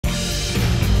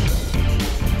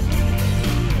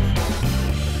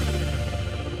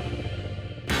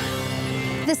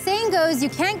goes, you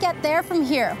can't get there from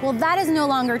here. Well, that is no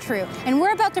longer true. And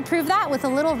we're about to prove that with a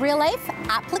little real-life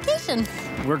application.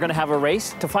 We're going to have a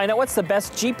race to find out what's the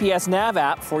best GPS nav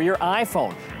app for your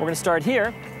iPhone. We're going to start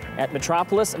here at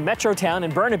Metropolis Metrotown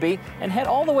in Burnaby and head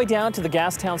all the way down to the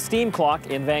Gastown Steam Clock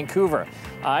in Vancouver.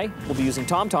 I will be using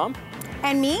TomTom.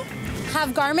 And me, have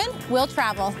Garmin, will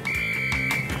travel.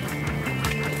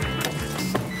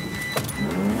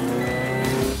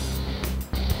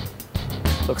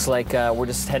 Looks like we're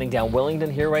just heading down Willingdon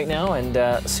here right now, and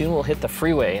soon we'll hit the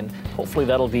freeway, and hopefully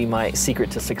that'll be my secret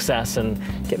to success and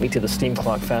get me to the steam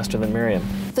clock faster than Miriam.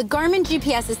 The Garmin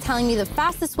GPS is telling me the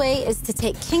fastest way is to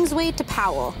take Kingsway to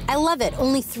Powell. I love it,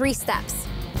 only 3 steps.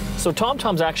 So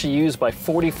TomTom's actually used by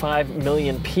 45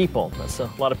 million people. That's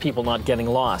a lot of people not getting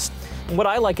lost. And what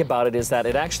I like about it is that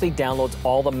it actually downloads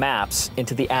all the maps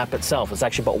into the app itself. It's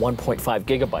actually about 1.5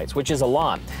 gigabytes, which is a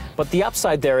lot. But the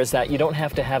upside there is that you don't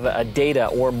have to have a data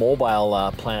or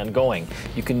mobile plan going.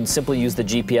 You can simply use the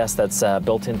GPS that's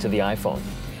built into the iPhone.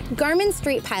 Garmin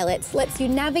StreetPilot lets you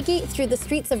navigate through the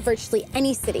streets of virtually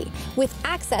any city with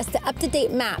access to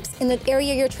up-to-date maps in the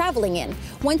area you're traveling in.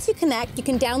 Once you connect, you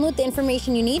can download the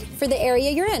information you need for the area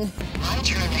you're in. I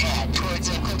turn ahead towards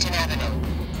Clinton Avenue.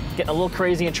 Getting a little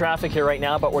crazy in traffic here right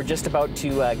now, but we're just about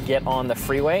to get on the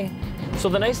freeway. So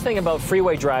the nice thing about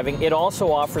freeway driving, it also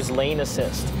offers lane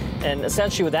assist. And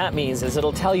essentially what that means is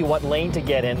it'll tell you what lane to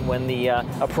get in when the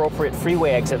appropriate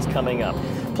freeway exit's coming up.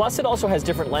 Plus, it also has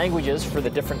different languages for the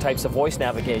different types of voice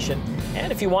navigation.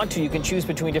 And if you want to, you can choose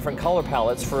between different color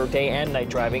palettes for day and night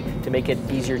driving to make it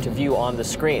easier to view on the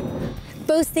screen.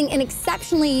 Boasting an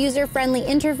exceptionally user-friendly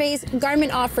interface,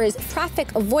 Garmin offers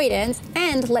traffic avoidance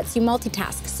and lets you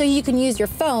multitask, so you can use your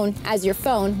phone as your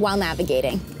phone while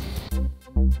navigating.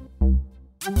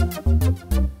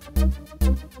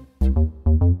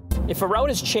 If a route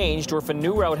has changed or if a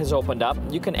new route has opened up,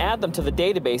 you can add them to the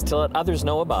database to let others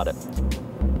know about it.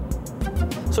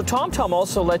 So TomTom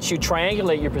also lets you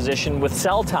triangulate your position with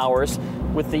cell towers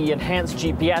with the enhanced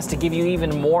GPS to give you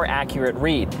even more accurate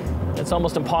read. It's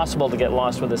almost impossible to get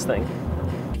lost with this thing.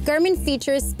 Garmin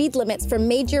features speed limits for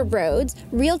major roads,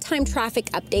 real-time traffic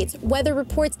updates, weather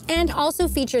reports, and also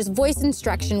features voice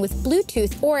instruction with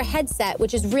Bluetooth or a headset,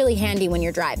 which is really handy when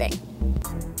you're driving.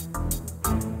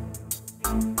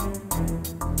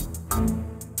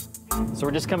 So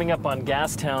we're just coming up on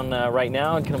Gastown right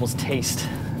now and can almost taste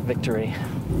victory.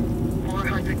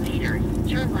 400 meters.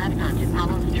 Turn left onto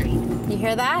Powell Street. You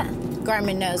hear that?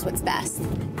 Garmin knows what's best.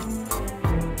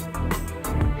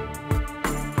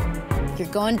 You're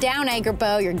going down,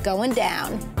 Agrabo, you're going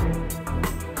down.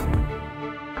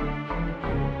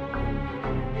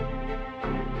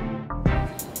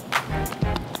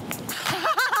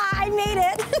 I made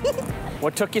it.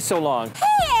 What took you so long?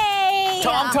 Hey!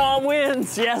 TomTom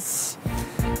wins, yes.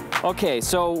 Okay,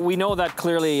 so we know that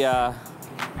clearly I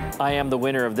am the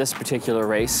winner of this particular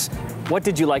race. What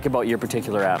did you like about your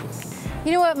particular app?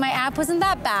 You know what, my app wasn't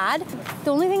that bad. The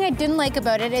only thing I didn't like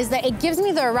about it is that it gives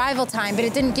me the arrival time, but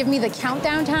it didn't give me the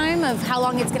countdown time of how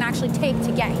long it's gonna actually take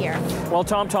to get here. Well,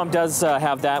 TomTom does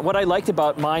have that. What I liked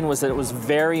about mine was that it was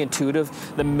very intuitive.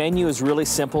 The menu is really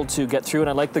simple to get through, and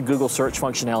I like the Google search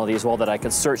functionality as well, that I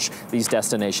can search these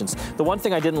destinations. The one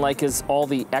thing I didn't like is all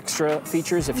the extra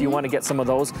features. If you want to get some of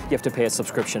those, you have to pay a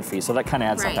subscription fee, so that kind of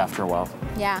adds up after a while.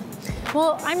 Yeah.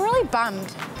 Well, I'm really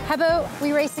bummed. How about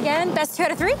we race again? Best 2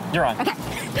 out of 3? You're on. Okay.